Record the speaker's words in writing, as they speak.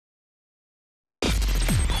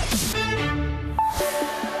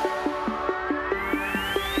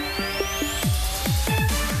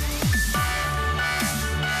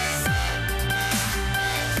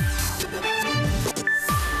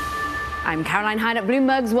I'm Caroline Hyde at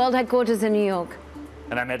Bloomberg's world headquarters in New York.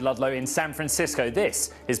 And I'm Ed Ludlow in San Francisco. This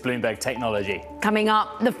is Bloomberg Technology. Coming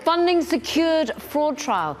up, the funding secured fraud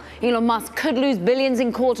trial. Elon Musk could lose billions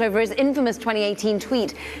in court over his infamous 2018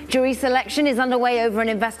 tweet. Jury selection is underway over an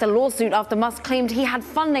investor lawsuit after Musk claimed he had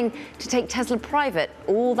funding to take Tesla private,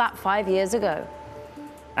 all that 5 years ago.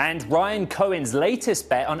 And Ryan Cohen's latest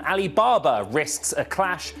bet on Alibaba risks a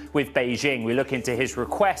clash with Beijing. We look into his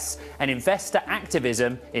requests and investor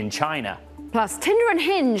activism in China. Plus, Tinder and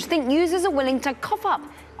Hinge think users are willing to cough up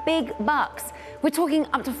big bucks. We're talking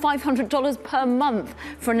up to $500 per month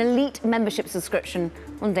for an elite membership subscription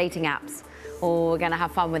on dating apps. Oh, we're going to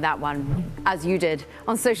have fun with that one, as you did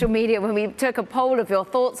on social media when we took a poll of your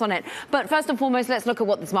thoughts on it. But first and foremost, let's look at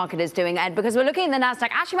what this market is doing, Ed, because we're looking at the Nasdaq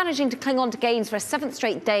actually managing to cling on to gains for a seventh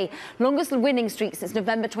straight day, longest winning streak since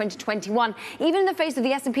November 2021, even in the face of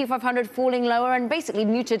the S&P 500 falling lower and basically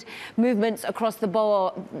muted movements across the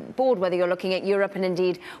board, whether you're looking at Europe and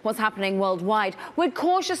indeed what's happening worldwide. We're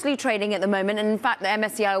cautiously trading at the moment, and in fact, the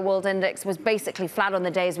MSCI World Index was basically flat on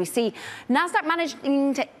the day as we see Nasdaq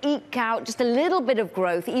managing to eke out just a little bit of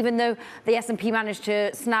growth, even though the S&P managed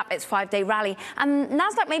to snap its 5-day rally. And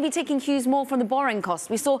Nasdaq may be taking cues more from the borrowing costs.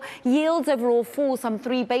 We saw yields overall fall some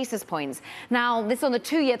 3 basis points. Now, this on the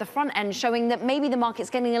 2-year, the front end, showing that maybe the market's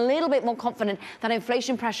getting a little bit more confident that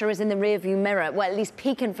inflation pressure is in the rearview mirror, well, at least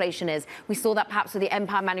peak inflation is. We saw that perhaps with the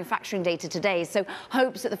Empire manufacturing data today. So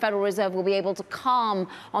hopes that the Federal Reserve will be able to calm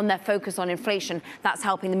on their focus on inflation. That's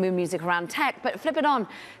helping the mood music around tech. But flip it on,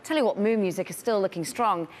 tell you what, mood music is still looking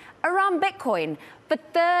strong around Bitcoin for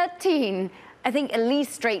 13, I think, at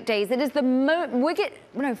least straight days. It is the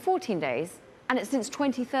 14 days, and it's since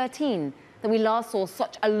 2013 that we last saw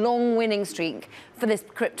such a long winning streak for this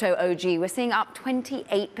crypto OG. We're seeing up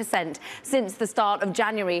 28% since the start of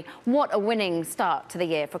January. What a winning start to the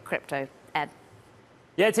year for crypto, Ed.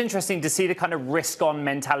 Yeah, it's interesting to see the kind of risk-on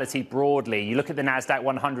mentality broadly. You look at the Nasdaq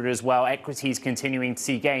 100 as well, equities continuing to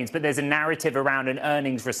see gains, but there's a narrative around an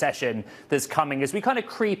earnings recession that's coming as we kind of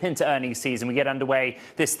creep into earnings season. We get underway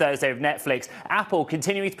this Thursday with Netflix. Apple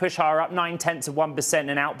continuing to push higher, up 0.9%,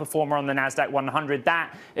 an outperformer on the Nasdaq 100.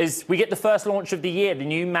 That is, we get the first launch of the year, the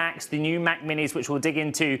new Macs, the new Mac Minis, which we'll dig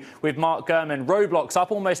into with Mark Gurman. Roblox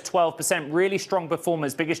up almost 12%, really strong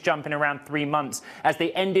performance, biggest jump in around 3 months as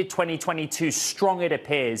they ended 2022 strong it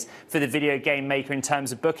appears for the video game maker in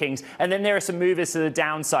terms of bookings. And then there are some movers to the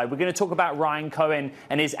downside. We're going to talk about Ryan Cohen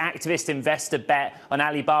and his activist investor bet on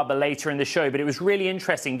Alibaba later in the show, but it was really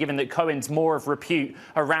interesting given that Cohen's more of repute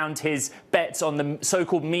around his bets on the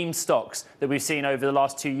so-called meme stocks that we've seen over the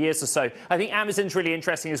last 2 years or so. I think Amazon's really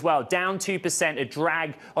interesting as well. Down 2%, a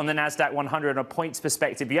drag on the Nasdaq 100 on a points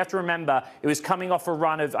perspective. You have to remember it was coming off a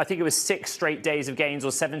run of, I think it was 6 straight days of gains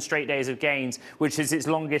or 7 straight days of gains, which is its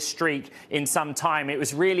longest streak in some time. It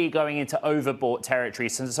was really going into overbought territory.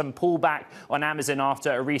 So some pullback on Amazon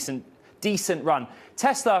after a recent decent run.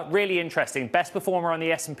 Tesla, really interesting. Best performer on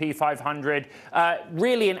the S&P 500.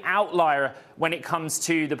 Really an outlier when it comes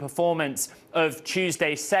to the performance of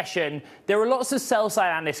Tuesday's session. There were lots of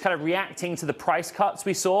sell-side analysts kind of reacting to the price cuts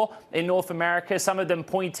we saw in North America, some of them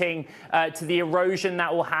pointing to the erosion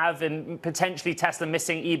that will have and potentially Tesla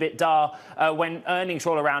missing EBITDA when earnings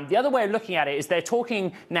roll around. The other way of looking at it is they're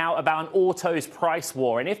talking now about an autos price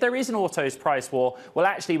war. And if there is an autos price war, well,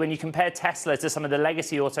 actually, when you compare Tesla to some of the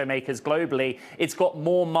legacy automakers globally, it's got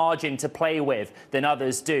more margin to play with than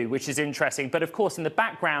others do, which is interesting. But of course, in the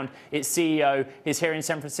background, its CEO is here in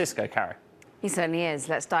San Francisco, Cara. He certainly is.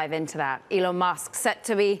 Let's dive into that. Elon Musk set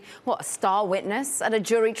to be, a star witness at a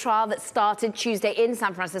jury trial that started Tuesday in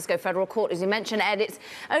San Francisco federal court. As you mentioned, Ed, it's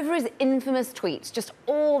over his infamous tweets just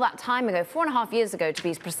all that time ago, 4.5 years ago to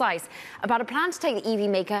be precise, about a plan to take the EV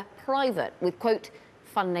maker private with, quote,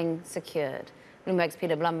 funding secured. Bloomberg's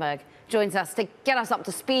Peter Blumberg joins us to get us up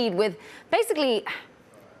to speed with basically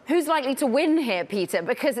who's likely to win here, Peter,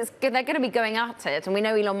 because they're going to be going at it, and we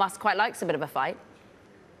know Elon Musk quite likes a bit of a fight.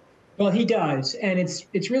 Well, he does, and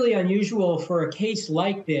it's really unusual for a case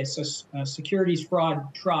like this, a securities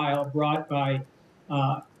fraud trial brought by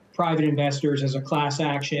private investors as a class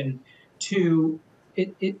action.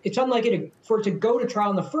 It's unlike for it to go to trial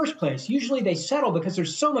in the first place. Usually they settle because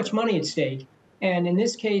there's so much money at stake, and in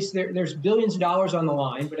this case, there's billions of dollars on the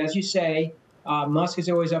line. But as you say, Musk is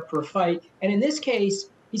always up for a fight, and in this case,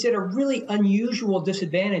 he's at a really unusual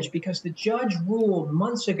disadvantage because the judge ruled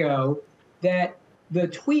months ago that the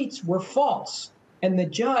tweets were false. And the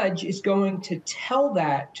judge is going to tell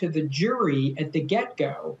that to the jury at the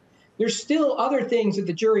get-go. There's still other things that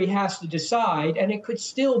the jury has to decide, and it could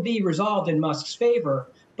still be resolved in Musk's favor.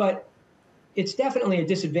 But it's definitely a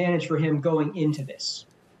disadvantage for him going into this.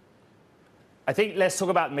 I think let's talk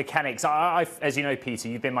about the mechanics. As you know, Peter,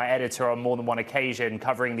 you've been my editor on more than one occasion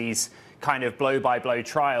covering these kind of blow-by-blow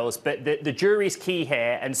trials. But the jury's key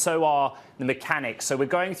here, and so are the mechanics. So we're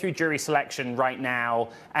going through jury selection right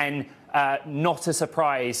now, and not a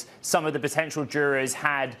surprise, some of the potential jurors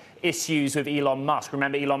had issues with Elon Musk.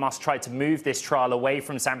 Remember, Elon Musk tried to move this trial away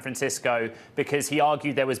from San Francisco because he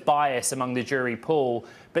argued there was bias among the jury pool.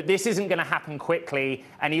 But this isn't going to happen quickly,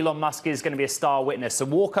 and Elon Musk is going to be a star witness. So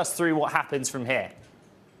walk us through what happens from here.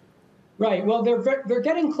 Right. Well, they're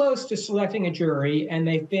getting close to selecting a jury, and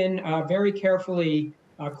they've been very carefully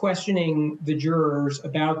questioning the jurors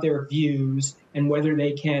about their views and whether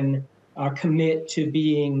they can commit to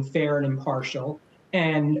being fair and impartial.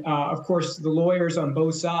 And of course, the lawyers on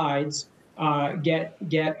both sides get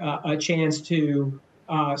a chance to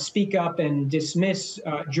speak up and dismiss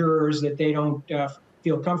jurors that they don't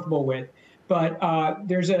feel comfortable with. But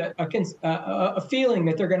there's a feeling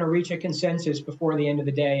that they're going to reach a consensus before the end of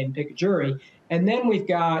the day and pick a jury. And then we've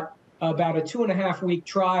got about a 2.5-week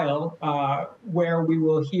trial where we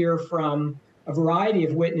will hear from a variety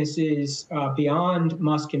of witnesses beyond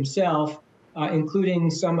Musk himself, including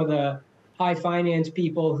some of the high finance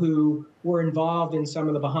people who were involved in some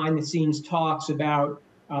of the behind-the-scenes talks about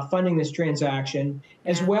funding this transaction,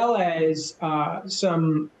 as well as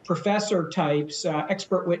some professor types,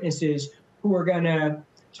 expert witnesses who are going to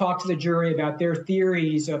talk to the jury about their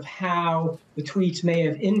theories of how the tweets may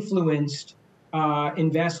have influenced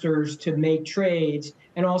investors to make trades,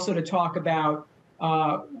 and also to talk about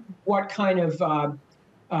what kind of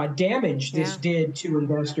damage this did to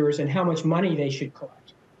investors and how much money they should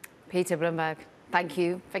collect. Peter Bloomberg, thank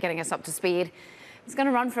you for getting us up to speed. It's going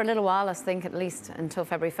to run for a little while, I think, at least until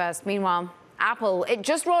February 1st. Meanwhile, Apple, it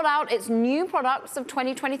just rolled out its new products of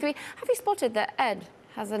 2023. Have you spotted that Ed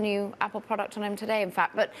has a new Apple product on him today, in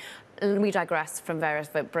fact? But we digress from various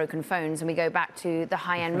broken phones, and we go back to the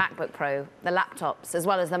high-end MacBook Pro, the laptops, as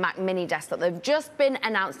well as the Mac Mini desktop. They've just been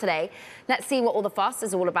announced today. Let's see what all the fuss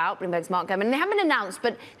is all about. Bloomberg's Mark Gurman. They haven't been announced,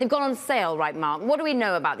 but they've gone on sale, right, Mark? What do we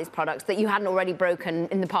know about these products that you hadn't already broken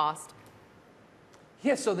in the past?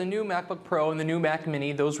 Yeah, so the new MacBook Pro and the new Mac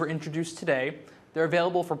Mini, those were introduced today. They're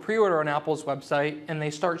available for pre-order on Apple's website, and they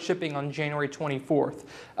start shipping on January 24th,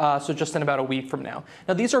 so just in about a week from now.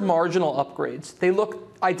 Now, these are marginal upgrades. They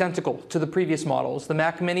look identical to the previous models. The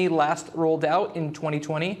Mac Mini last rolled out in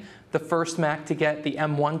 2020, the first Mac to get the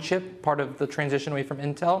M1 chip, part of the transition away from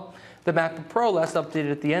Intel. The MacBook Pro last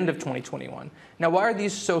updated at the end of 2021. Now, why are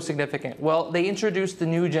these so significant? Well, they introduced the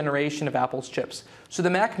new generation of Apple's chips. So the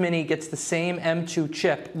Mac Mini gets the same M2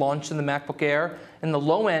 chip launched in the MacBook Air and the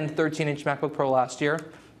low-end 13-inch MacBook Pro last year,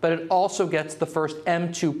 but it also gets the first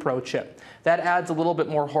M2 Pro chip. That adds a little bit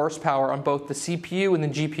more horsepower on both the CPU and the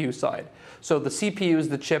GPU side. So the CPU is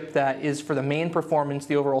the chip that is for the main performance,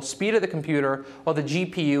 the overall speed of the computer, while the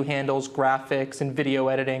GPU handles graphics and video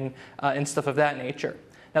editing and stuff of that nature.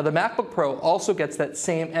 Now, the MacBook Pro also gets that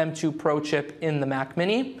same M2 Pro chip in the Mac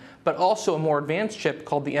Mini, but also a more advanced chip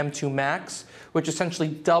called the M2 Max, which essentially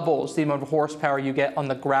doubles the amount of horsepower you get on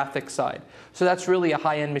the graphics side. So that's really a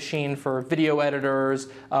high-end machine for video editors,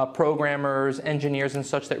 programmers, engineers, and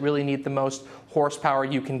such that really need the most horsepower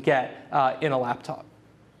you can get in a laptop.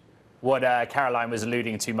 What Caroline was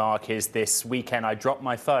alluding to, Mark, is this weekend I dropped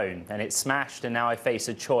my phone and it smashed, and now I face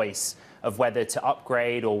a choice of whether to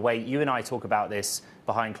upgrade or wait. You and I talk about this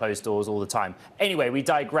behind closed doors all the time. Anyway, we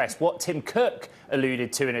digress. What Tim Cook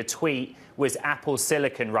alluded to in a tweet was Apple's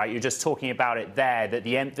silicon, right? You're just talking about it there, that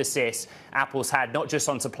the emphasis Apple's had not just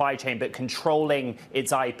on supply chain, but controlling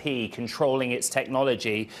its IP, controlling its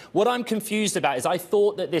technology. What I'm confused about is I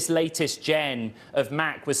thought that this latest gen of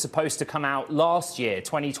Mac was supposed to come out last year,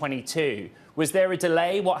 2022. Was there a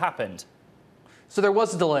delay? What happened? So there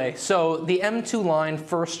was a delay. So the M2 line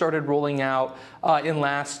first started rolling out in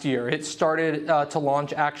last year. It started to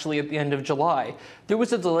launch actually at the end of July. There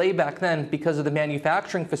was a delay back then because of the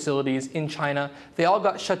manufacturing facilities in China. They all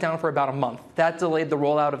got shut down for about a month. That delayed the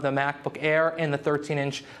rollout of the MacBook Air and the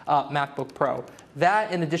 13-inch MacBook Pro.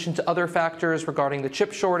 That, in addition to other factors regarding the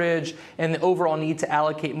chip shortage and the overall need to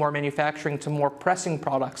allocate more manufacturing to more pressing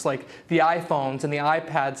products like the iPhones and the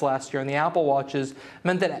iPads last year and the Apple Watches,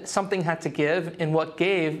 meant that something had to give, and what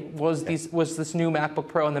gave was this new MacBook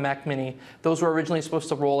Pro and the Mac Mini. Those were originally supposed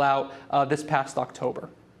to roll out this past October.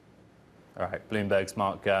 All right, Bloomberg's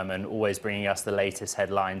Mark Gurman, always bringing us the latest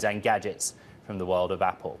headlines and gadgets from the world of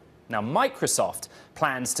Apple. Now, Microsoft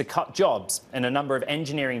plans to cut jobs in a number of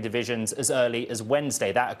engineering divisions as early as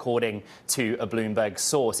Wednesday, that according to a Bloomberg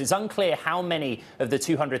source. It's unclear how many of the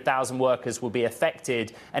 200,000 workers will be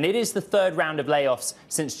affected, and it is the third round of layoffs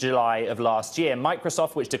since July of last year.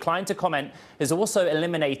 Microsoft, which declined to comment, has also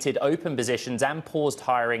eliminated open positions and paused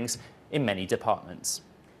hirings in many departments.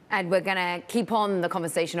 And we're going to keep on the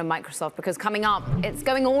conversation of Microsoft because coming up, it's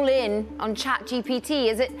going all in on ChatGPT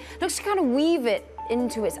as it looks to kind of weave it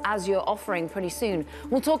into its Azure offering pretty soon.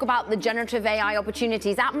 We'll talk about the generative AI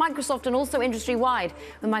opportunities at Microsoft and also industry-wide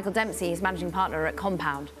with Michael Dempsey, his managing partner at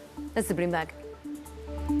Compound. This is Bloomberg.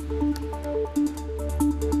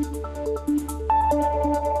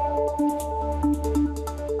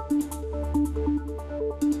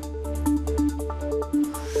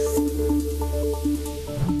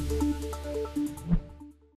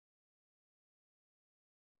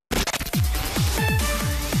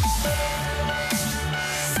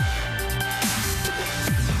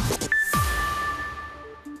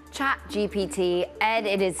 ChatGPT, Ed,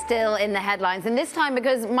 it is still in the headlines, and this time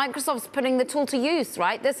because Microsoft's putting the tool to use,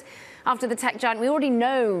 right? This, after the tech giant we already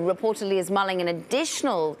know reportedly is mulling an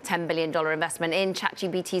additional $10 billion investment in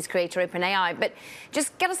ChatGPT's creator OpenAI. But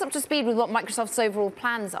just get us up to speed with what Microsoft's overall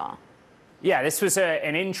plans are. Yeah, this was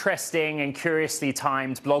an interesting and curiously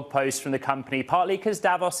timed blog post from the company, partly because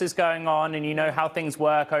Davos is going on and you know how things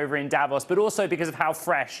work over in Davos, but also because of how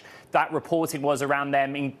fresh that reporting was around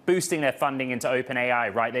them in boosting their funding into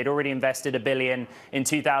OpenAI, right? They'd already invested $1 billion in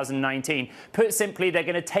 2019. Put simply, they're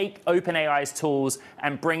going to take OpenAI's tools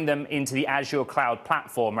and bring them into the Azure cloud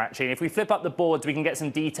platform, actually. And if we flip up the boards, we can get some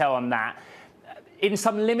detail on that. In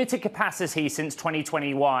some limited capacity since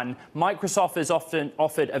 2021, Microsoft has often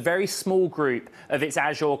offered a very small group of its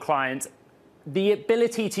Azure clients the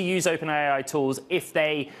ability to use OpenAI tools if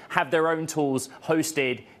they have their own tools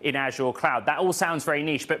hosted in Azure Cloud. That all sounds very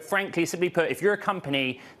niche, but frankly, simply put, if you're a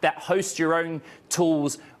company that hosts your own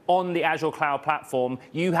tools on the Azure Cloud platform,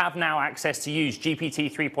 you have now access to use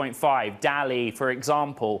GPT 3.5, DALL-E, for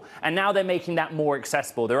example, and now they're making that more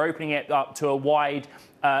accessible. They're opening it up to a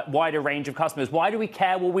wider range of customers. Why do we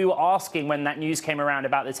care? Well, we were asking when that news came around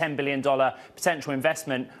about the $10 billion potential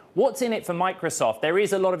investment. What's in it for Microsoft? There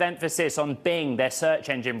is a lot of emphasis on Bing, their search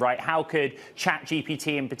engine, right? How could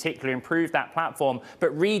ChatGPT in particular improve that platform? But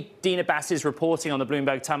read Dina Bass's reporting on the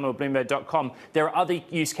Bloomberg Terminal, Bloomberg.com. There are other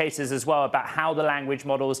use cases as well about how the language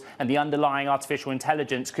models and the underlying artificial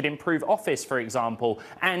intelligence could improve Office, for example,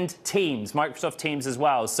 and Teams, Microsoft Teams as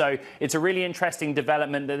well. So it's a really interesting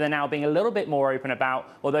development that they're now being a little bit more open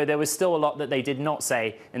about, although there was still a lot that they did not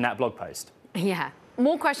say in that blog post. Yeah.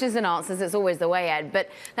 More questions than answers, it's always the way, Ed, but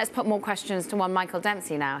let's put more questions to one Michael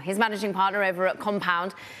Dempsey now. His managing partner over at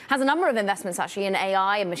Compound has a number of investments actually in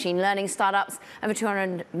AI and machine learning startups, over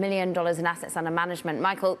 $200 million in assets under management.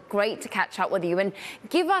 Michael, great to catch up with you and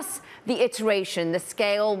give us the iteration, the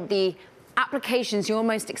scale, the applications you're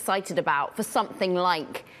most excited about for something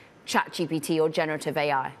like ChatGPT or generative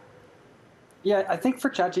AI. Yeah, I think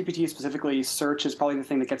for ChatGPT specifically, search is probably the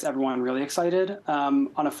thing that gets everyone really excited.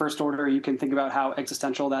 On a first order, you can think about how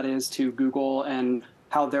existential that is to Google and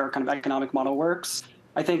how their kind of economic model works.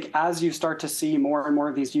 I think as you start to see more and more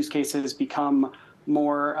of these use cases become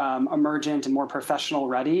more emergent and more professional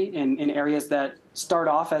ready in areas that start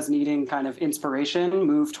off as needing kind of inspiration,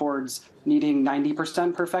 move towards needing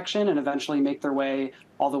 90% perfection, and eventually make their way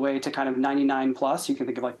all the way to kind of 99 plus. You can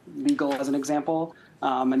think of like legal as an example.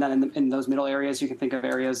 And then in those middle areas, you can think of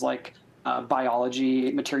areas like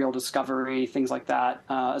biology, material discovery, things like that,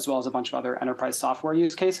 as well as a bunch of other enterprise software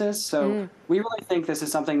use cases. So we really think this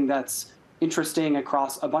is something that's interesting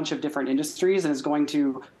across a bunch of different industries and is going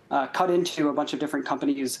to cut into a bunch of different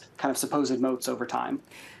companies' kind of supposed moats over time.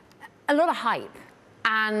 A lot of hype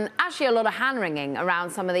and actually a lot of hand-wringing around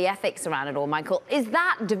some of the ethics around it all, Michael. Is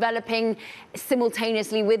that developing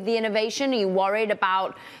simultaneously with the innovation? Are you worried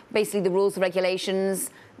about basically the rules, the regulations,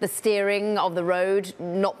 the steering of the road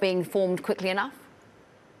not being formed quickly enough?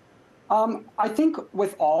 I think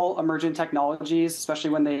with all emergent technologies, especially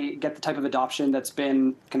when they get the type of adoption that's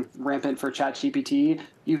been kind of rampant for ChatGPT,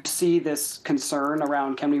 you see this concern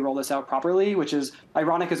around, can we roll this out properly, which is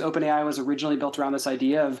ironic as OpenAI was originally built around this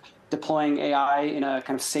idea of deploying AI in a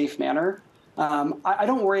kind of safe manner. I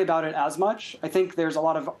don't worry about it as much. I think there's a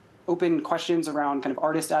lot of open questions around kind of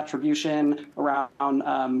artist attribution, around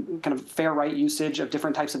kind of fair right usage of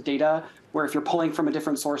different types of data, where if you're pulling from a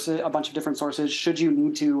bunch of different sources, should you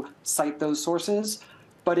need to cite those sources?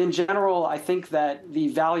 But in general, I think that the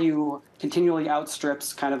value continually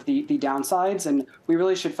outstrips kind of the downsides, and we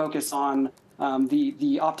really should focus on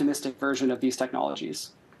the optimistic version of these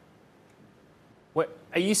technologies.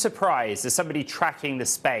 Are you surprised, as somebody tracking the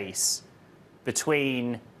space,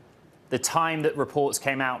 between the time that reports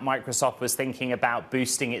came out, Microsoft was thinking about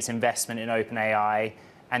boosting its investment in OpenAI,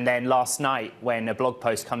 and then last night when a blog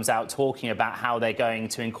post comes out talking about how they're going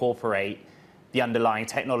to incorporate the underlying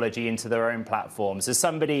technology into their own platforms? As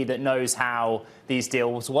somebody that knows how these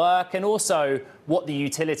deals work and also what the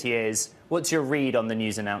utility is, what's your read on the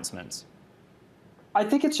news announcements? I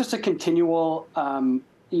think it's just a continual,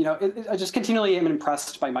 I just continually am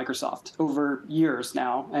impressed by Microsoft over years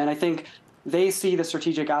now. And I think they see the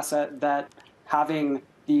strategic asset that having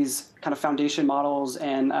these kind of foundation models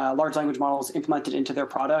and large language models implemented into their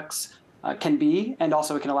products can be, and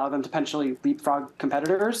also it can allow them to potentially leapfrog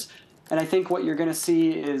competitors. And I think what you're going to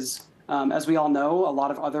see is, as we all know, a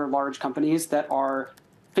lot of other large companies that are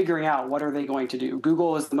figuring out what are they going to do.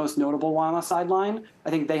 Google is the most notable one on the sideline. I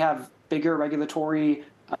think they have bigger regulatory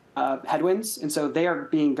headwinds, and so they are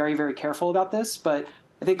being very, very careful about this. But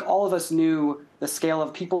I think all of us knew the scale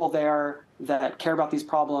of people there that care about these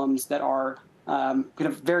problems, that are kind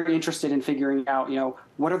of very interested in figuring out,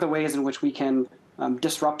 what are the ways in which we can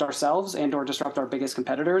disrupt ourselves and or disrupt our biggest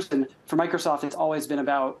competitors. And for Microsoft, it's always been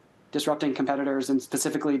about disrupting competitors and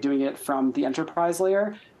specifically doing it from the enterprise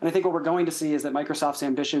layer. And I think what we're going to see is that Microsoft's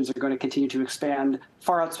ambitions are going to continue to expand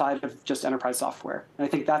far outside of just enterprise software. And I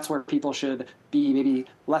think that's where people should be maybe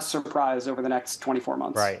less surprised over the next 24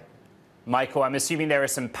 months. Right. Michael, I'm assuming there are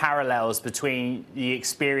some parallels between the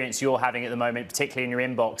experience you're having at the moment, particularly in your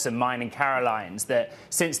inbox, and mine and Caroline's, that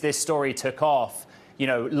since this story took off,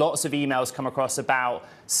 lots of emails come across about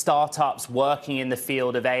startups working in the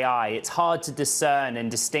field of AI. It's hard to discern and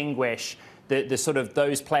distinguish the sort of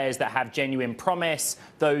those players that have genuine promise,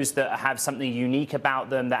 those that have something unique about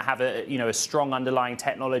them, that have a strong underlying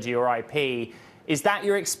technology or IP. Is that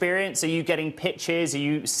your experience? Are you getting pitches?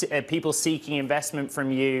 Are people seeking investment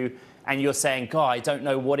from you? And you're saying, God, I don't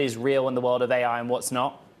know what is real in the world of AI and what's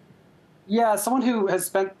not? Yeah, someone who has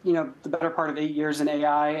spent the better part of 8 years in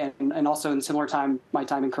AI and also in similar time, my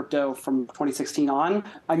time in crypto from 2016 on,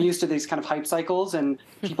 I'm used to these kind of hype cycles and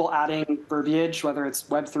people adding verbiage, whether it's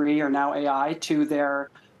Web3 or now AI, to their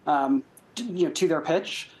to their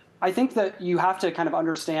pitch. I think that you have to kind of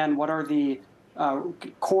understand what are the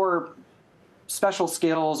core special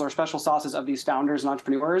skills or special sauces of these founders and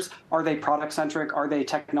entrepreneurs. Are they product centric? Are they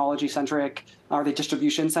technology centric? Are they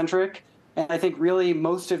distribution centric? And I think really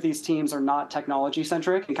most of these teams are not technology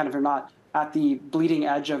centric and kind of are not at the bleeding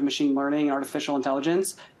edge of machine learning and artificial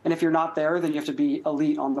intelligence. And if you're not there, then you have to be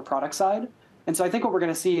elite on the product side. And so I think what we're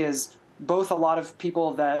going to see is both a lot of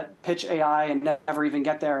people that pitch AI and never even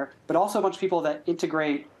get there, but also a bunch of people that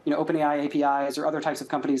integrate OpenAI APIs or other types of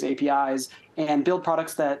companies' APIs and build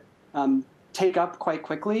products that take up quite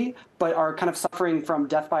quickly, but are kind of suffering from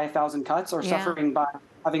death by 1,000 cuts or suffering by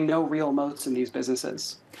having no real moats in these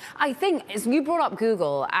businesses. I think, as you brought up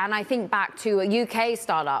Google, and I think back to a UK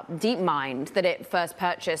startup, DeepMind, that it first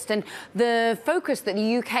purchased, and the focus that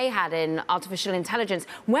the UK had in artificial intelligence.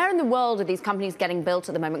 Where in the world are these companies getting built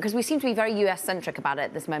at the moment? Because we seem to be very US-centric about it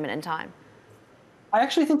at this moment in time. I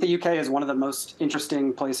actually think the UK is one of the most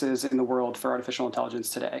interesting places in the world for artificial intelligence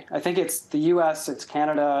today. I think it's the US, it's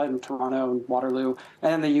Canada, and Toronto, and Waterloo,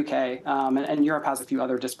 and then the UK. And Europe has a few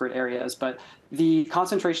other disparate areas. But the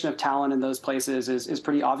concentration of talent in those places is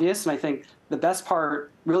pretty obvious. And I think the best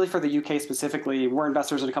part, really for the UK specifically, we're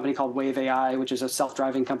investors in a company called Wave AI, which is a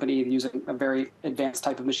self-driving company using a very advanced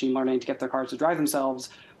type of machine learning to get their cars to drive themselves.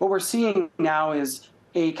 What we're seeing now is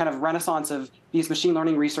a kind of renaissance of these machine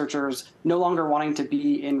learning researchers no longer wanting to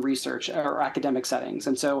be in research or academic settings.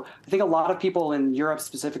 And so I think a lot of people in Europe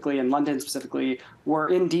specifically, and London specifically, were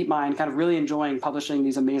in DeepMind kind of really enjoying publishing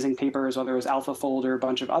these amazing papers, whether it was AlphaFold or a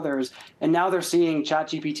bunch of others. And now they're seeing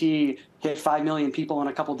ChatGPT hit 5 million people in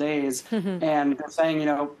a couple days. And they're saying,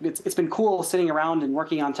 it's been cool sitting around and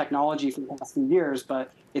working on technology for the past few years,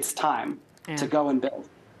 but it's time to go and build.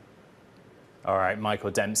 All right,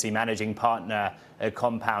 Michael Dempsey, managing partner at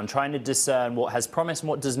Compound, trying to discern what has promise and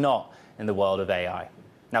what does not in the world of AI.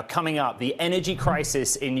 Now, coming up, the energy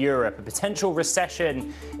crisis in Europe, a potential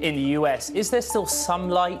recession in the US. Is there still some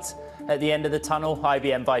light at the end of the tunnel?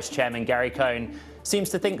 IBM Vice Chairman Gary Cohn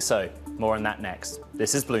seems to think so. More on that next.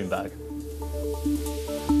 This is Bloomberg.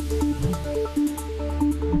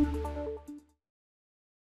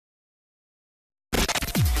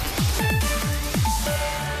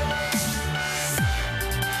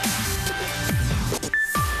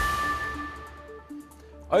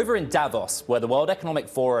 Over in Davos, where the World Economic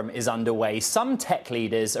Forum is underway, some tech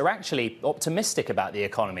leaders are actually optimistic about the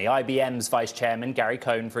economy. IBM's Vice Chairman, Gary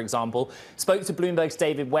Cohn, for example, spoke to Bloomberg's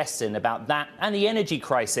David Weston about that and the energy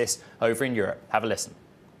crisis over in Europe. Have a listen.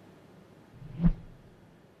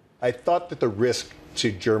 I thought that the risk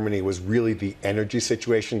to Germany was really the energy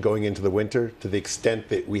situation going into the winter, to the extent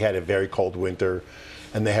that we had a very cold winter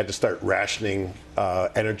and they had to start rationing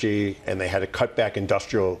energy and they had to cut back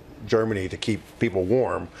industrial Germany to keep people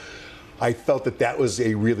warm. I felt that that was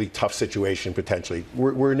a really tough situation potentially.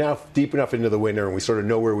 We're now deep enough into the winter and we sort of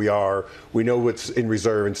know where we are. We know what's in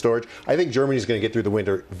reserve and storage. I think Germany's going to get through the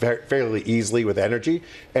winter fairly easily with energy,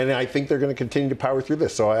 and I think they're going to continue to power through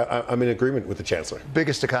this. So I'm in agreement with the Chancellor.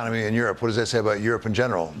 Biggest economy in Europe. What does that say about Europe in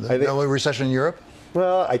general? No recession in Europe?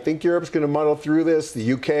 Well, I think Europe's going to muddle through this.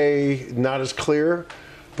 The UK, not as clear.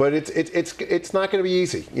 But it's not going to be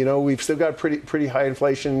easy. You know, we've still got pretty high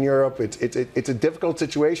inflation in Europe. It's a difficult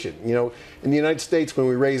situation. You know, in the United States, when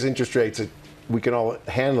we raise interest rates, we can all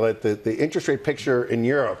handle it. The interest rate picture in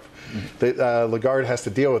Europe that Lagarde has to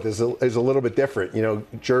deal with is a little bit different. You know,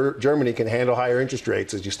 Germany can handle higher interest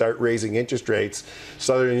rates. As you start raising interest rates,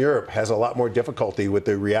 Southern Europe has a lot more difficulty with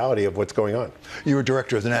the reality of what's going on. You were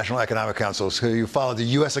director of the National Economic Council, so you followed the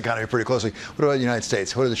U.S. economy pretty closely. What about the United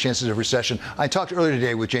States? What are the chances of recession? I talked earlier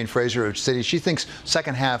today with Jane Fraser of Citi. She thinks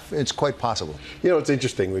second half, it's quite possible. You know, it's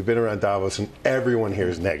interesting. We've been around Davos, and everyone here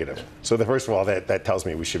is negative. So first of all, that tells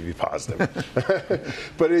me we should be positive.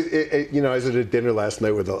 But you know, I was at a dinner last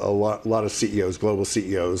night with a lot of CEOs, global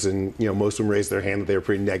CEOs, and you know, most of them raised their hand that they were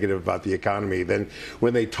pretty negative about the economy. Then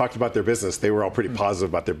when they talked about their business, they were all pretty positive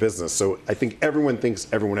about their business. So I think everyone thinks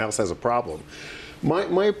everyone else has a problem.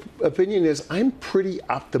 My opinion is I'm pretty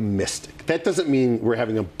optimistic. That doesn't mean we're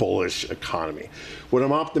having a bullish economy. What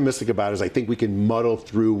I'm optimistic about is I think we can muddle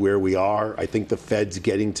through where we are. I think the Fed's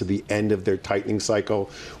getting to the end of their tightening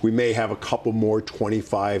cycle. We may have a couple more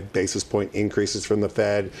 25 basis point increases from the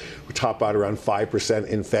Fed. We top out around 5%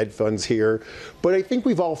 in Fed funds here. But I think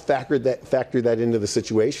we've all factored that into the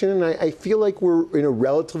situation. And I feel like we're in a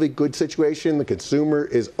relatively good situation. The consumer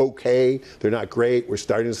is okay. They're not great. We're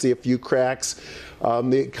starting to see a few cracks.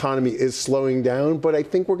 The economy is slowing down, but I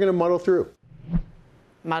think we're going to muddle through.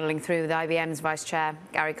 Muddling through with IBM's Vice Chair,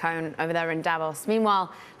 Gary Cohn, over there in Davos.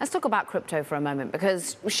 Meanwhile, let's talk about crypto for a moment,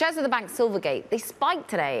 because shares of the bank Silvergate, they spiked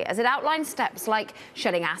today as it outlined steps like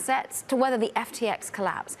shedding assets to weather the FTX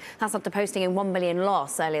collapse. That's after posting a $1 billion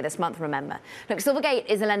loss earlier this month, remember. Look, Silvergate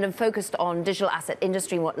is a lender focused on digital asset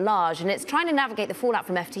industry at large, and it's trying to navigate the fallout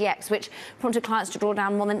from FTX, which prompted clients to draw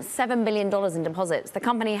down more than $7 billion in deposits. The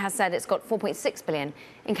company has said it's got $4.6 billion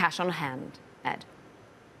in cash on hand. Ed.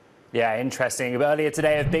 Yeah, interesting. Earlier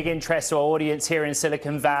today, of big interest to our audience here in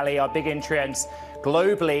Silicon Valley, our big interest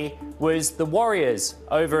globally was the Warriors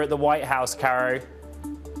over at the White House, Caro.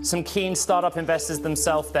 Some keen startup investors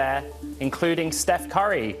themselves there, including Steph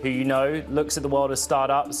Curry, who you know looks at the world of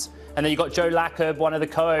startups. And then you've got Joe Lacob, one of the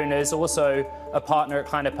co-owners, also a partner at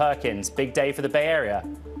Kleiner Perkins. Big day for the Bay Area.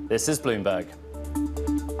 This is Bloomberg.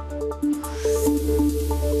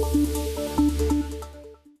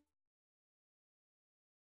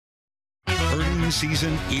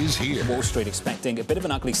 Season is here. Wall Street expecting a bit of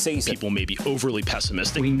an ugly season. People may be overly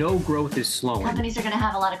pessimistic. We know growth is slowing. Companies are going to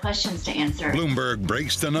have a lot of questions to answer. Bloomberg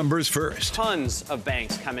breaks the numbers first. Tons of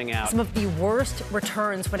banks coming out. Some of the worst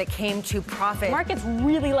returns when it came to profit. Markets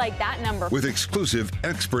really like that number. With exclusive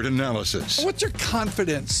expert analysis. What's your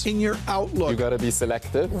confidence in your outlook? You got to be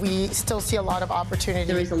selective. We still see a lot of opportunity.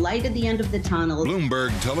 There is a light at the end of the tunnel.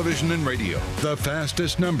 Bloomberg Television and Radio. The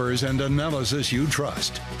fastest numbers and analysis you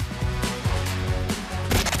trust.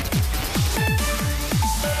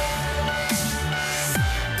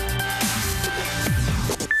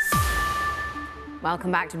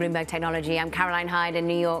 Welcome back to Bloomberg Technology. I'm Caroline Hyde in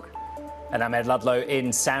New York. And I'm Ed Ludlow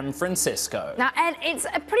in San Francisco. Now, Ed, it's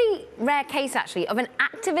a pretty rare case, actually, of an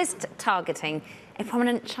activist targeting a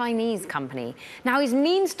prominent Chinese company. Now, his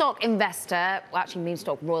meme stock investor, well, actually meme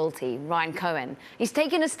stock royalty, Ryan Cohen, he's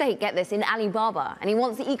taken a stake, get this, in Alibaba, and he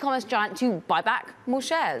wants the e-commerce giant to buy back more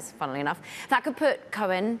shares, funnily enough. That could put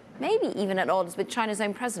Cohen maybe even at odds with China's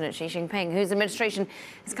own president, Xi Jinping, whose administration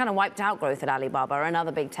has kind of wiped out growth at Alibaba and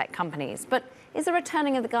other big tech companies. But is there a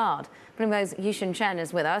turning of the guard? Bloomberg's Yushin Chen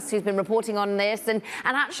is with us, who's been reporting on this, and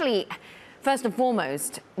actually, first and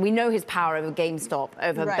foremost, we know his power over GameStop,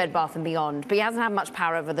 over Bed Bath & Beyond, but he hasn't had much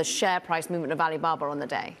power over the share price movement of Alibaba on the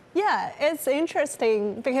day. Yeah, it's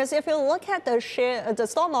interesting because if you look at the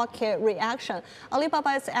stock market reaction, Alibaba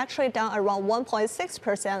is actually down around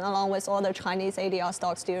 1.6% along with all the Chinese ADR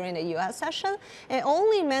stocks during the US session. It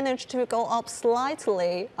only managed to go up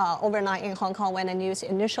slightly overnight in Hong Kong when the news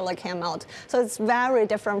initially came out. So it's very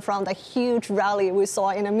different from the huge rally we saw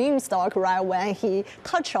in the meme stock right when he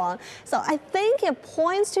touched on. So I think it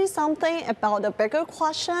points to something about the bigger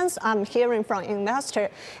questions I'm hearing from investors.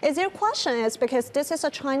 Their question is because this is a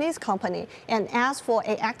Chinese company, and as for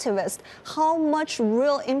an activist, how much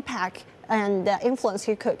real impact and the influence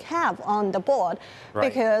he could have on the board. Right.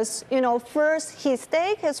 Because, first, his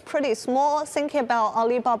stake is pretty small. Think about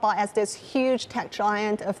Alibaba as this huge tech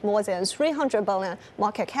giant of more than 300 billion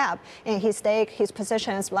market cap. And his stake, his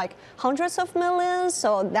position is like hundreds of millions,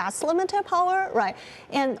 so that's limited power, right?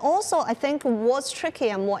 And also, I think what's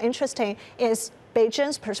tricky and more interesting is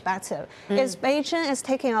Beijing's perspective is Beijing is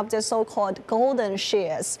taking up the so-called golden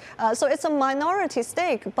shares. So it's a minority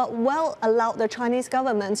stake, but will allow the Chinese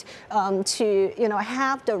government to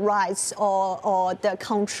have the rights or the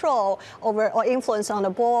control over or influence on the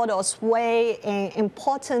board or sway in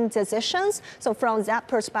important decisions. So from that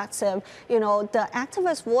perspective, the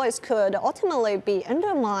activist voice could ultimately be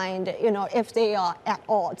undermined, if they are at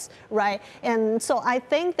odds, right? And so I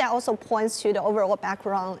think that also points to the overall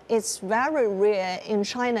background. It's very rare in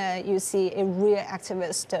China, you see a real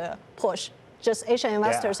activist push. Just Asian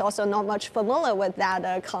investors also not much familiar with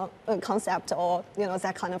that concept or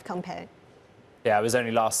that kind of campaign. Yeah, it was only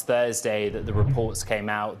last Thursday that the reports came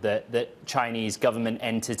out that Chinese government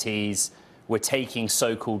entities were taking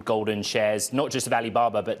so-called golden shares, not just of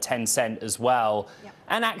Alibaba, but Tencent as well. Yep.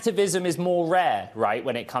 And activism is more rare, right,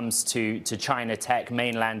 when it comes to China tech,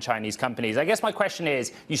 mainland Chinese companies. I guess my question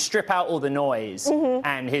is, you strip out all the noise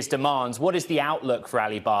and his demands, what is the outlook for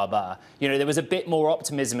Alibaba? There was a bit more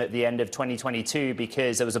optimism at the end of 2022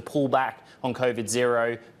 because there was a pullback on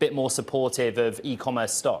COVID-0, a bit more supportive of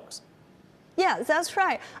e-commerce stocks. Yeah, that's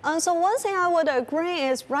right. So one thing I would agree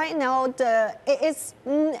is right now it's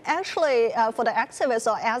actually for the activists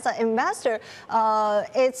or as an investor,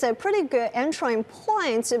 it's a pretty good entering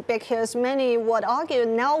point because many would argue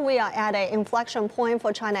now we are at an inflection point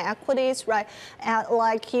for China equities, right?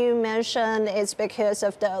 Like you mentioned, it's because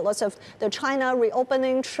of lots of the China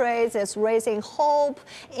reopening trades is raising hope,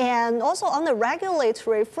 and also on the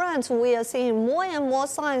regulatory front, we are seeing more and more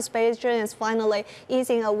signs Beijing is finally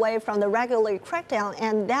easing away from the regulatory crackdown,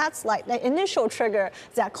 and that's like the initial trigger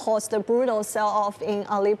that caused the brutal sell-off in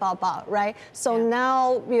Alibaba, right? So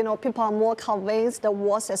now, people are more convinced the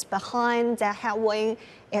worst is behind, the headwind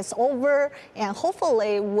is over, and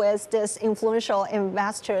hopefully with this influential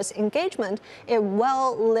investors' engagement, it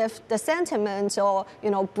will lift the sentiment or,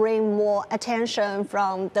 bring more attention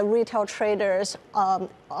from the retail traders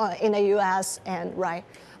in the U.S. and right.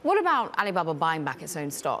 What about Alibaba buying back its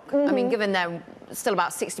own stock? I mean, given they're still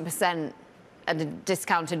about 60%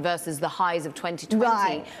 discounted versus the highs of 2020,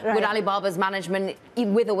 right. Would Alibaba's management,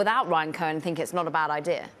 with or without Ryan Cohen, think it's not a bad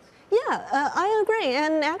idea? Yeah, I agree.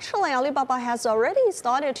 And actually, Alibaba has already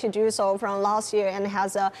started to do so from last year and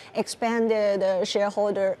has expanded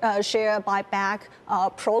shareholder share buyback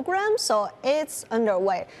program. So it's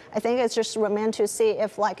underway. I think it's just remains to see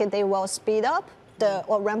if they will speed up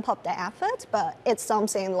or ramp up the effort, but it's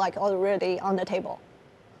something already on the table.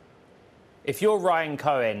 If you're Ryan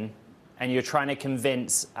Cohen and you're trying to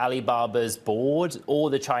convince Alibaba's board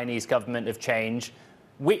or the Chinese government of change,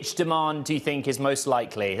 which demand do you think is most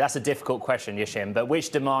likely? That's a difficult question, Yashim, but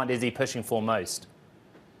which demand is he pushing for most?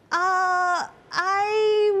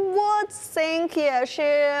 I would think,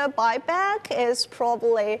 share buyback is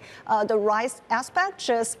probably the right aspect,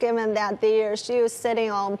 just given that they are still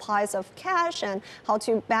sitting on piles of cash, and how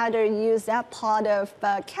to better use that part of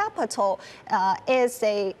capital is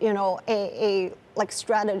a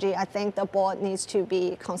strategy. I think the board needs to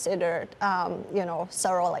be considered,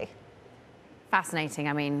 thoroughly. Fascinating.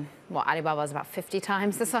 I mean, Alibaba is about 50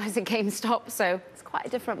 times the size of GameStop, so it's quite a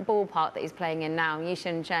different ballpark that he's playing in now.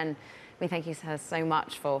 Yixin Chen, we thank you so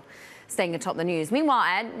much for staying atop the news. Meanwhile,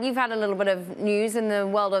 Ed, you've had a little bit of news in the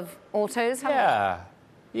world of autos, haven't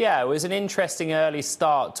you? Yeah, it was an interesting early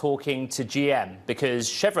start talking to GM because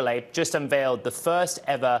Chevrolet just unveiled the first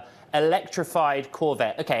ever electrified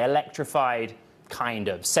Corvette. Okay, electrified kind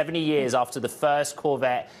of. 70 years after the first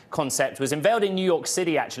Corvette concept was unveiled in New York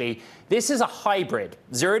City, actually. This is a hybrid,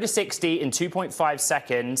 0 to 60 in 2.5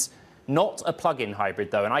 seconds, not a plug-in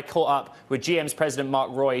hybrid, though. And I caught up with GM's president,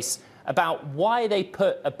 Mark Royce, about why they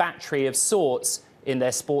put a battery of sorts in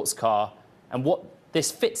their sports car and what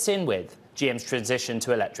this fits in with GM's transition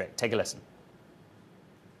to electric. Take a listen.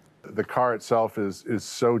 The car itself is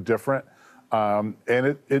so different, and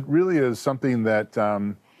it really is something that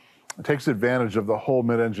takes advantage of the whole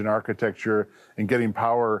mid-engine architecture and getting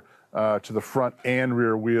power to the front and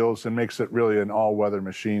rear wheels, and makes it really an all-weather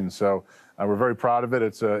machine. So we're very proud of it.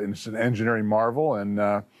 It's an engineering marvel,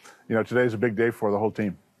 and today's a big day for the whole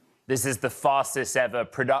team. This is the fastest ever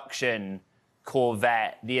production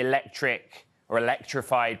Corvette. The electric or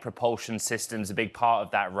electrified propulsion systems a big part of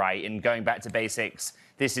that, right? And going back to basics,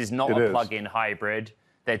 this is not a plug-in hybrid.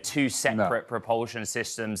 They're two separate propulsion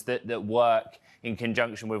systems that work in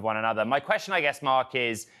conjunction with one another. My question, I guess, Mark,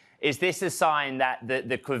 is this a sign that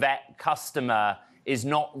the Corvette customer is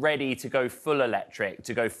not ready to go full electric,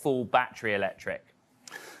 to go full battery electric?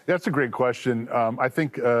 That's a great question. I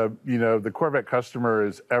think, the Corvette customer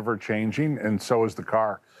is ever changing, and so is the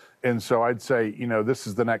car. And so I'd say, this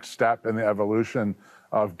is the next step in the evolution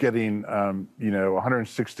of getting,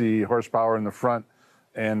 160 horsepower in the front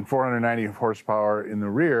and 490 horsepower in the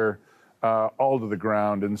rear, all to the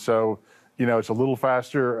ground. And so, it's a little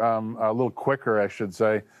faster, a little quicker, I should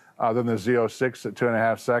say, than the Z06 at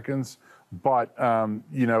 2.5 seconds. But,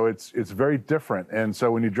 it's very different. And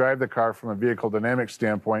so when you drive the car from a vehicle dynamics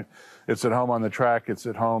standpoint, it's at home on the track, it's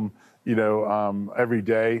at home, every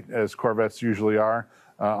day, as Corvettes usually are,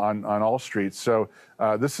 on all streets. So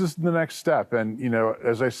this is the next step. And,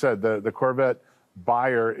 as I said, the Corvette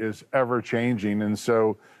buyer is ever changing. And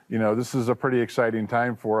so, this is a pretty exciting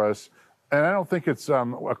time for us. And I don't think it's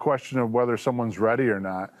a question of whether someone's ready or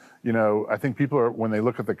not. I think people are, when they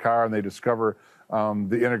look at the car and they discover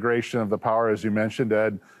the integration of the power, as you mentioned,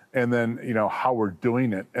 Ed, and then, how we're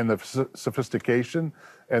doing it and the sophistication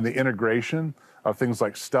and the integration of things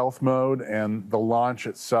like stealth mode and the launch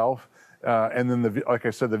itself. And then, like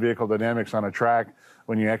I said, the vehicle dynamics on a track,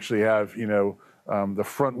 when you actually have, the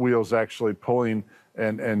front wheels actually pulling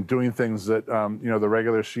and doing things that, the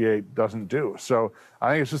regular C8 doesn't do. So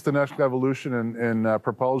I think it's just the next evolution in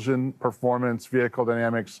propulsion, performance, vehicle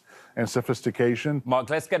dynamics, and sophistication. Mark,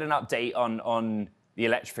 let's get an update on the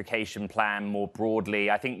electrification plan more broadly.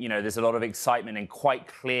 I think, there's a lot of excitement and quite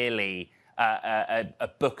clearly a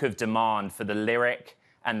book of demand for the Lyriq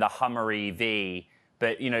and the Hummer EV.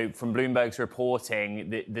 But, from Bloomberg's reporting,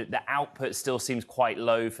 the output still seems quite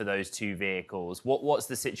low for those two vehicles. What's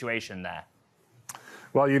the situation there?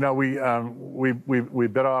 Well, we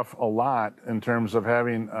bit off a lot in terms of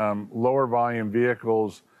having lower volume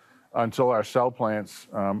vehicles until our cell plants,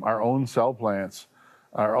 our own cell plants,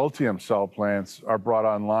 our Ultium cell plants are brought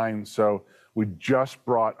online. So we just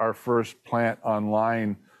brought our first plant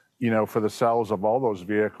online, for the cells of all those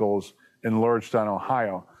vehicles in Lordstown,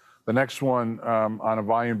 Ohio. The next one on a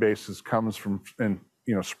volume basis comes from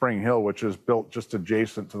Spring Hill, which is built just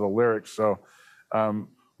adjacent to the Lyriq. So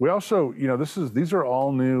we also, these are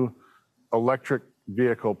all new electric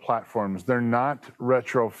vehicle platforms. They're not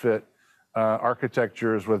retrofit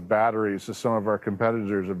architectures with batteries, as some of our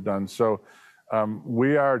competitors have done. So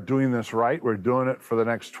we are doing this right. We're doing it for the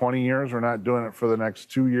next 20 years. We're not doing it for the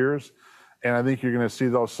next 2 years. And I think you're going to see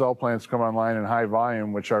those cell plants come online in high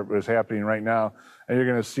volume, which is happening right now. And you're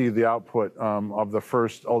going to see the output of the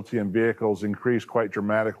first Ultium vehicles increase quite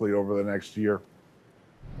dramatically over the next year.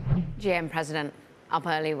 GM President up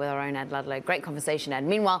early with our own Ed Ludlow. Great conversation, Ed.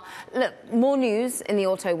 Meanwhile, look, more news in the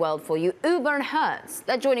auto world for you. Uber and Hertz,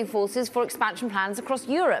 they're joining forces for expansion plans across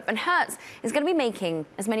Europe. And Hertz is going to be making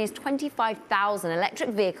as many as 25,000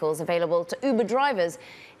 electric vehicles available to Uber drivers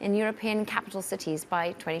in European capital cities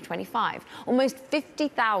by 2025. Almost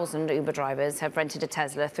 50,000 Uber drivers have rented a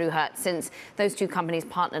Tesla through Hertz since those two companies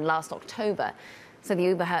partnered last October. So the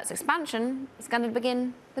Uber Hertz expansion is going to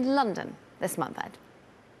begin with London this month, Ed.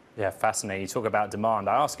 Yeah, fascinating. You talk about demand.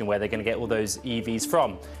 I ask him where they're going to get all those EVs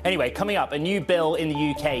from. Anyway, coming up, a new bill in the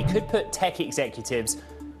UK could put tech executives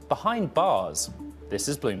behind bars. This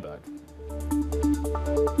is Bloomberg.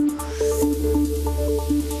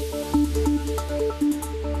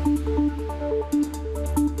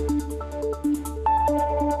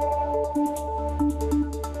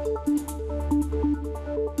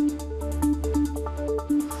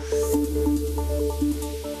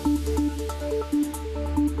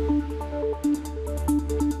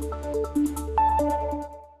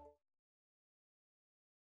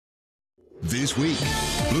 This week,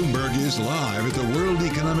 Bloomberg is live at the World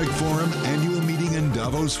Economic Forum annual meeting in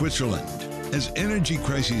Davos, Switzerland. As energy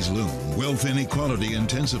crises loom, wealth inequality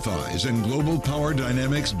intensifies, and global power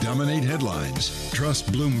dynamics dominate headlines.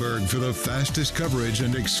 Trust Bloomberg for the fastest coverage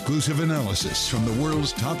and exclusive analysis from the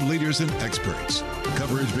world's top leaders and experts.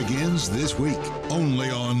 Coverage begins this week, only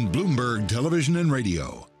on Bloomberg Television and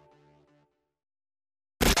Radio.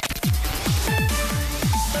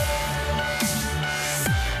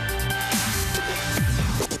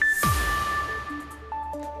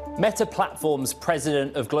 Meta Platforms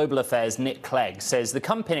President of Global Affairs, Nick Clegg, says the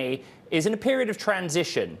company is in a period of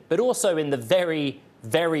transition, but also in the very,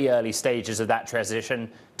 very early stages of that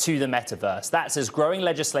transition to the metaverse. That's as growing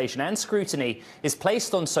legislation and scrutiny is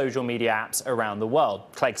placed on social media apps around the world.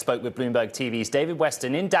 Clegg spoke with Bloomberg TV's David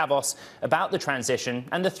Weston in Davos about the transition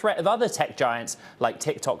and the threat of other tech giants like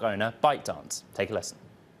TikTok owner ByteDance. Take a listen.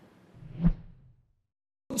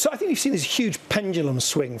 So I think you've seen this huge pendulum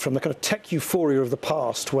swing from the kind of tech euphoria of the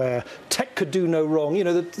past, where tech could do no wrong. You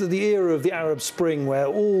know, the era of the Arab Spring, where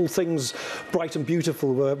all things bright and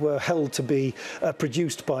beautiful were held to be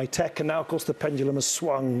produced by tech, and now, of course, the pendulum has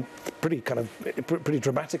swung pretty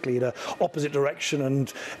dramatically in an opposite direction,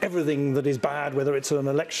 and everything that is bad, whether it's an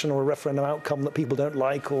election or a referendum outcome that people don't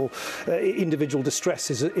like, or individual distress,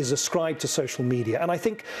 is ascribed to social media. And I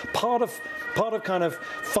think part of kind of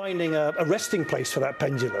finding a resting place for that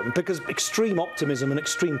pendulum, because extreme optimism and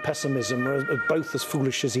extreme pessimism are both as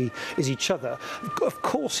foolish as each other, of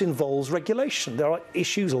course involves regulation. There are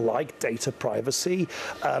issues like data privacy,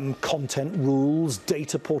 content rules,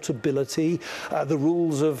 data portability, the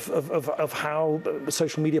rules of how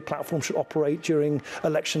social media platforms should operate during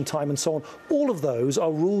election time and so on. All of those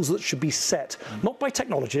are rules that should be set, not by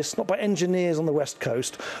technologists, not by engineers on the West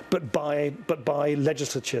Coast, but by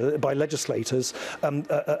legislators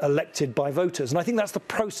elected by voters. And I think that's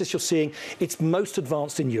the process you're seeing. It's most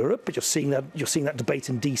advanced in Europe, but you're seeing that debate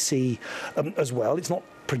in DC as well. It's not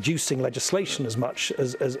producing legislation as much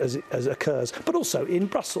as occurs, but also in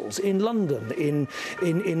Brussels, in London,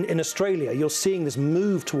 in Australia, you're seeing this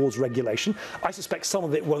move towards regulation. I suspect some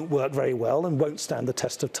of it won't work very well and won't stand the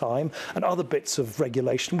test of time, and other bits of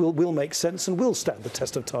regulation will make sense and will stand the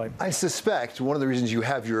test of time. I suspect one of the reasons you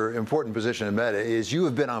have your important position in Meta is you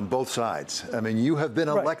have been on both sides. I mean, you have been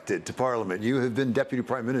elected to Parliament. You have been Deputy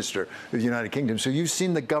Prime Minister of the United Kingdom, so you've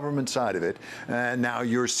seen the government side of it, and now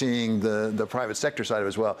you're seeing the private sector side of it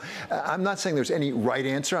as well. I'm not saying there's any right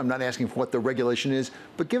answer. I'm not asking for what the regulation is,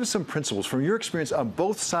 but give us some principles from your experience on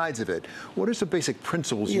both sides of it. What are some basic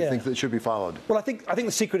principles you think that should be followed? Well, I think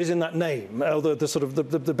the secret is in that name, or the sort of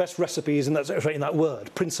the best recipe is in that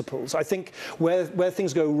word, principles. I think where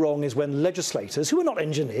things go wrong is when legislators, who are not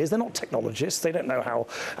engineers, they're not technologists, they don't know how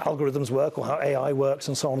algorithms work or how AI works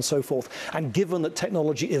and so on and so forth. And given that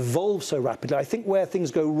technology evolves so rapidly, I think where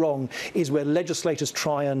things go wrong is where legislators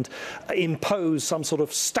try and impose some sort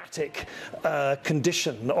of static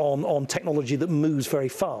condition on technology that moves very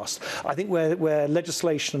fast. I think where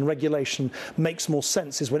legislation and regulation makes more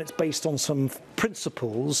sense is when it's based on some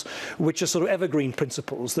principles which are sort of evergreen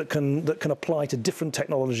principles that can apply to different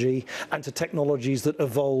technology and to technologies that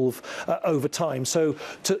evolve over time. So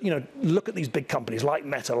to look at these big companies like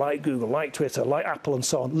Meta, like Google, like Twitter, like Apple and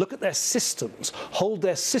so on, look at their systems, hold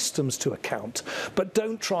their systems to account, but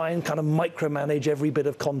don't try and kind of micromanage every bit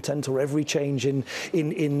of content or every change in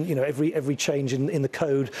every change in the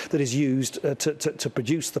code that is used to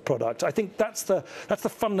produce the product. I think that's the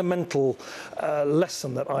fundamental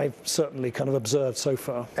lesson that I've certainly kind of observed so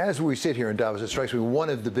far. As we sit here in Davos, it strikes me one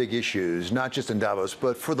of the big issues, not just in Davos,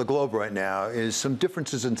 but for the globe right now, is some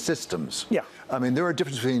differences in systems. Yeah. I mean, there are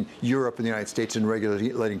differences between Europe and the United States in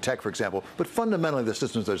regulating tech, for example, but fundamentally the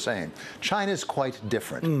systems are the same. China's quite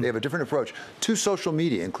different. They have a different approach to social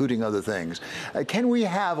media, including other things. Can we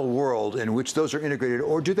have a world in which those are integrated,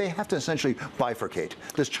 or do they have to essentially bifurcate?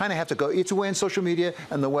 Does China have to go its way in social media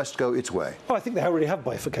and the West go its way? Oh, I think they already have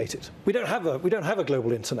bifurcated. We don't have a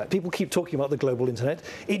global internet. People keep talking about the global internet.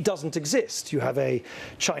 It doesn't exist. You have a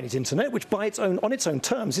Chinese internet, which on its own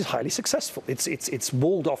terms is highly successful. It's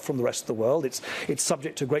walled off from the rest of the world. It's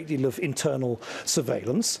subject to a great deal of internal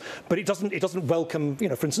surveillance, but it doesn't welcome.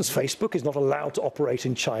 For instance, Facebook is not allowed to operate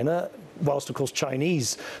in China, whilst of course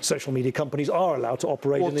Chinese social media companies are allowed to look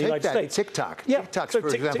in the United States. TikTok. Yeah. TikTok, So for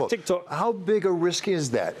example. TikTok. How big a risk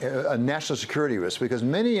is that? A national security risk? Because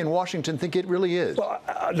many in Washington think it really is. Well,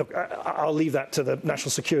 look, I'll leave that to the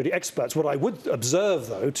national security experts. What I would observe,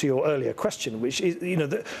 though, to your earlier question, which is,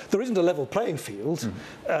 there isn't a level playing field.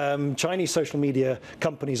 Chinese social media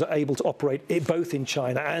companies are able to operate both in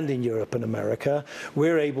China and in Europe and America.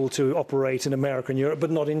 We're able to operate in America and Europe,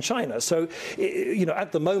 but not in China. So,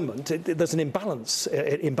 at the moment, there's an imbalance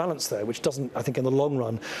there, which doesn't, I think, in the long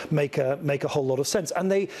run, make a whole lot of sense.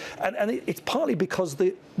 And it's partly because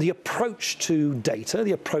the approach to data,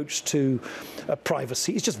 the approach to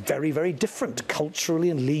privacy is just very, very different culturally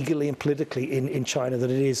and legally and politically in China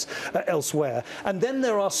than it is elsewhere. And then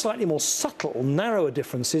there are slightly more subtle, narrower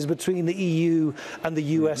differences between the EU and the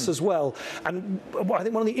US as well. And I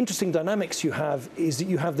think one of the interesting dynamics you have is that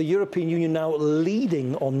you have the European Union now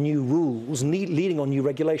leading on new rules, leading on new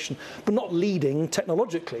regulation, but not leading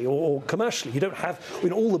technologically or commercially. You don't have,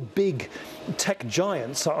 all the big tech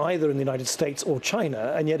giants are either in the United States or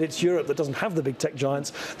China, and yet it's Europe that doesn't have the big tech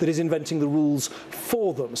giants that is inventing the rules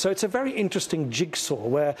for them. So it's a very interesting jigsaw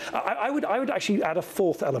where I would actually add a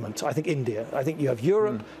fourth element. I think India. I think you have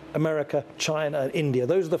Europe, America, China, and India.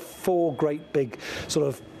 Those are the four great big sort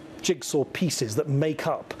of jigsaw pieces that make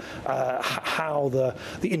up how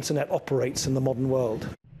the internet operates in the modern world.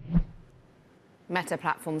 Meta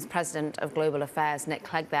Platforms President of Global Affairs, Nick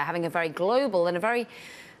Clegg there, having a very global and a very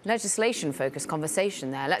legislation-focused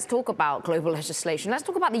conversation there. Let's talk about global legislation. Let's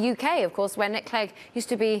talk about the UK, of course, where Nick Clegg used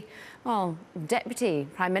to be, well, Deputy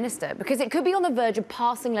Prime Minister, because it could be on the verge of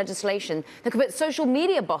passing legislation that could put social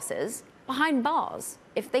media bosses behind bars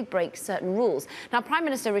if they break certain rules. Now, Prime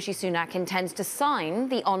Minister Rishi Sunak intends to sign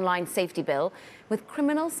the online safety bill with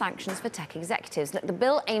criminal sanctions for tech executives. Look, the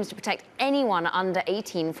bill aims to protect anyone under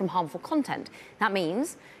 18 from harmful content. That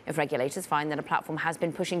means if regulators find that a platform has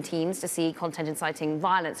been pushing teens to see content inciting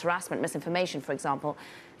violence, harassment, misinformation, for example,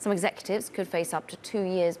 some executives could face up to 2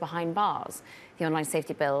 years behind bars. The online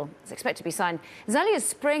safety bill is expected to be signed as early as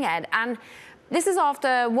spring, Ed, and this is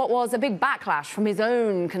after what was a big backlash from his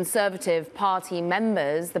own Conservative Party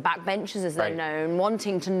members, the backbenchers as they're known,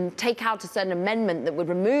 wanting to take out a certain amendment that would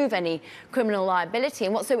remove any criminal liability.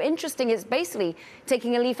 And what's so interesting is basically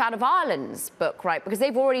taking a leaf out of Ireland's book, right? Because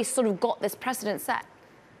they've already sort of got this precedent set.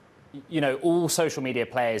 All social media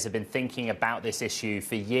players have been thinking about this issue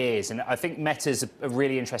for years. And I think Meta's a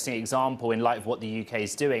really interesting example in light of what the UK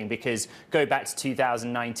is doing, because go back to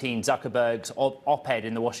 2019, Zuckerberg's op-ed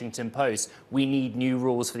in the Washington Post, we need new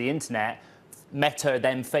rules for the internet. Meta,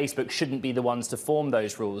 then Facebook, shouldn't be the ones to form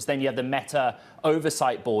those rules. Then you have the Meta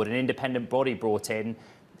Oversight Board, an independent body brought in.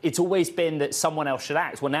 It's always been that someone else should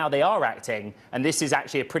act. Well, now they are acting, and this is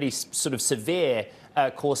actually a pretty sort of severe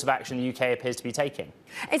course of action the UK appears to be taking.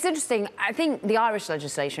 It's interesting. I think the Irish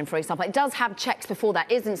legislation, for example, it does have checks before that.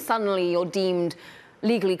 Isn't suddenly you're deemed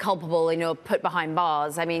legally culpable and you're put behind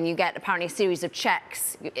bars. I mean, you get apparently a series of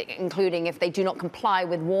checks, including if they do not comply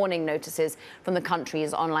with warning notices from the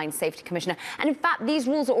country's online safety commissioner. And in fact, these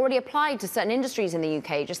rules are already applied to certain industries in the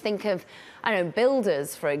UK. Just think of, I don't know,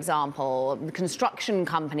 builders, for example, construction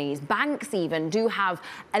companies, banks even do have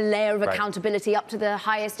a layer of accountability up to the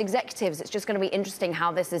highest executives. It's just going to be interesting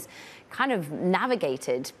how this is kind of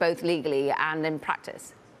navigated both legally and in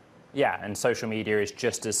practice. Yeah, and social media is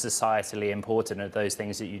just as societally important as those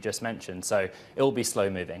things that you just mentioned. So it will be slow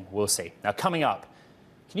moving. We'll see. Now, coming up,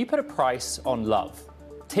 can you put a price on love?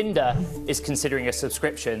 Tinder is considering a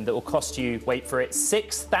subscription that will cost you, wait for it,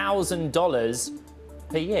 $6,000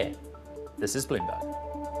 per year. This is Bloomberg.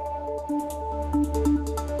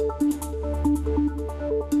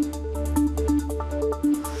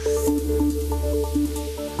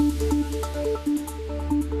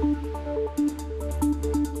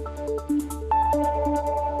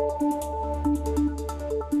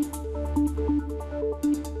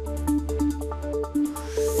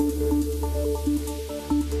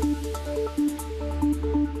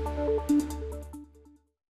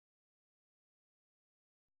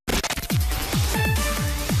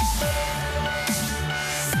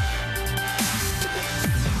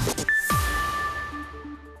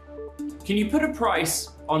 Can you put a price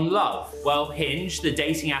on love? Well, Hinge, the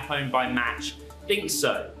dating app owned by Match, thinks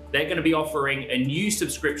so. They're going to be offering a new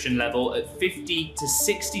subscription level at $50 to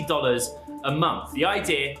 $60 a month. The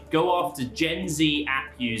idea, go after Gen Z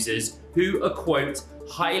app users who are, quote,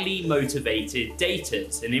 highly motivated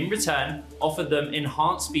daters, and in return, offer them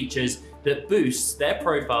enhanced features that boosts their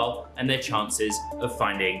profile and their chances of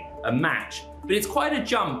finding a match. But it's quite a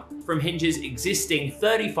jump from Hinge's existing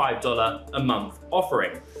 $35 a month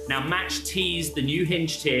offering. Now, Match teased the new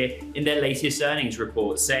Hinge tier in their latest earnings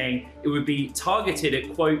report, saying it would be targeted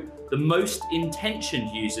at, quote, the most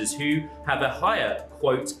intentioned users who have a higher,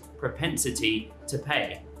 quote, propensity to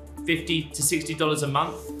pay. $50 to $60 a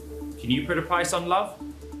month. Can you put a price on love?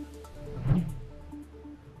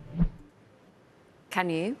 Can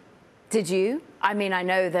you? Did you? I mean, I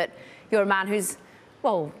know that you're a man who's,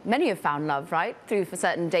 well, many have found love, right? Through for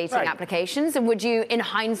certain dating applications. And would you, in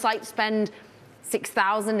hindsight, spend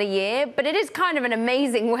 $6,000 a year? But it is kind of an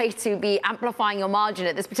amazing way to be amplifying your margin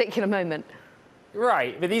at this particular moment.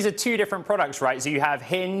 Right, but these are two different products, right? So you have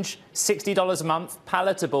Hinge, $60 a month,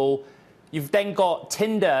 palatable. You've then got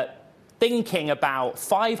Tinder thinking about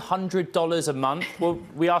 $500 a month. Well,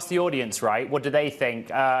 we asked the audience, right? What do they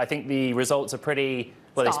think? I think the results are pretty,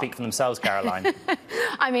 well, they speak for themselves, Caroline.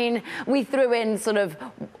 I mean, we threw in sort of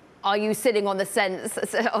Are you sitting on the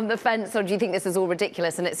fence, or do you think this is all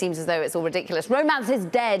ridiculous? And it seems as though it's all ridiculous. Romance is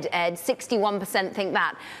dead, Ed. 61% think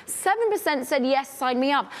that. 7% said yes, sign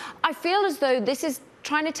me up. I feel as though this is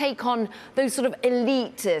trying to take on those sort of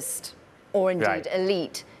elitist, or indeed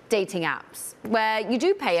elite, dating apps, where you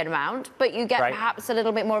do pay an amount, but you get perhaps a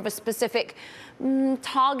little bit more of a specific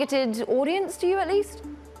targeted audience, do you at least?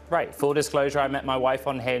 Right, full disclosure, I met my wife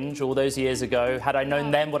on Hinge all those years ago. Had I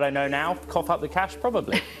known then what I know now, cough up the cash,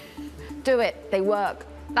 probably. Do it, they work.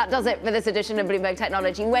 That does it for this edition of Bloomberg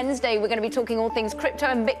Technology. Wednesday, we're going to be talking all things crypto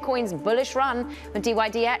and Bitcoin's bullish run with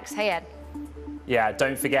DYDX. Hey, Ed. Yeah,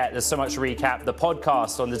 don't forget, there's so much to recap. The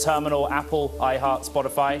podcast on the terminal, Apple, iHeart,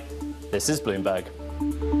 Spotify. This is Bloomberg.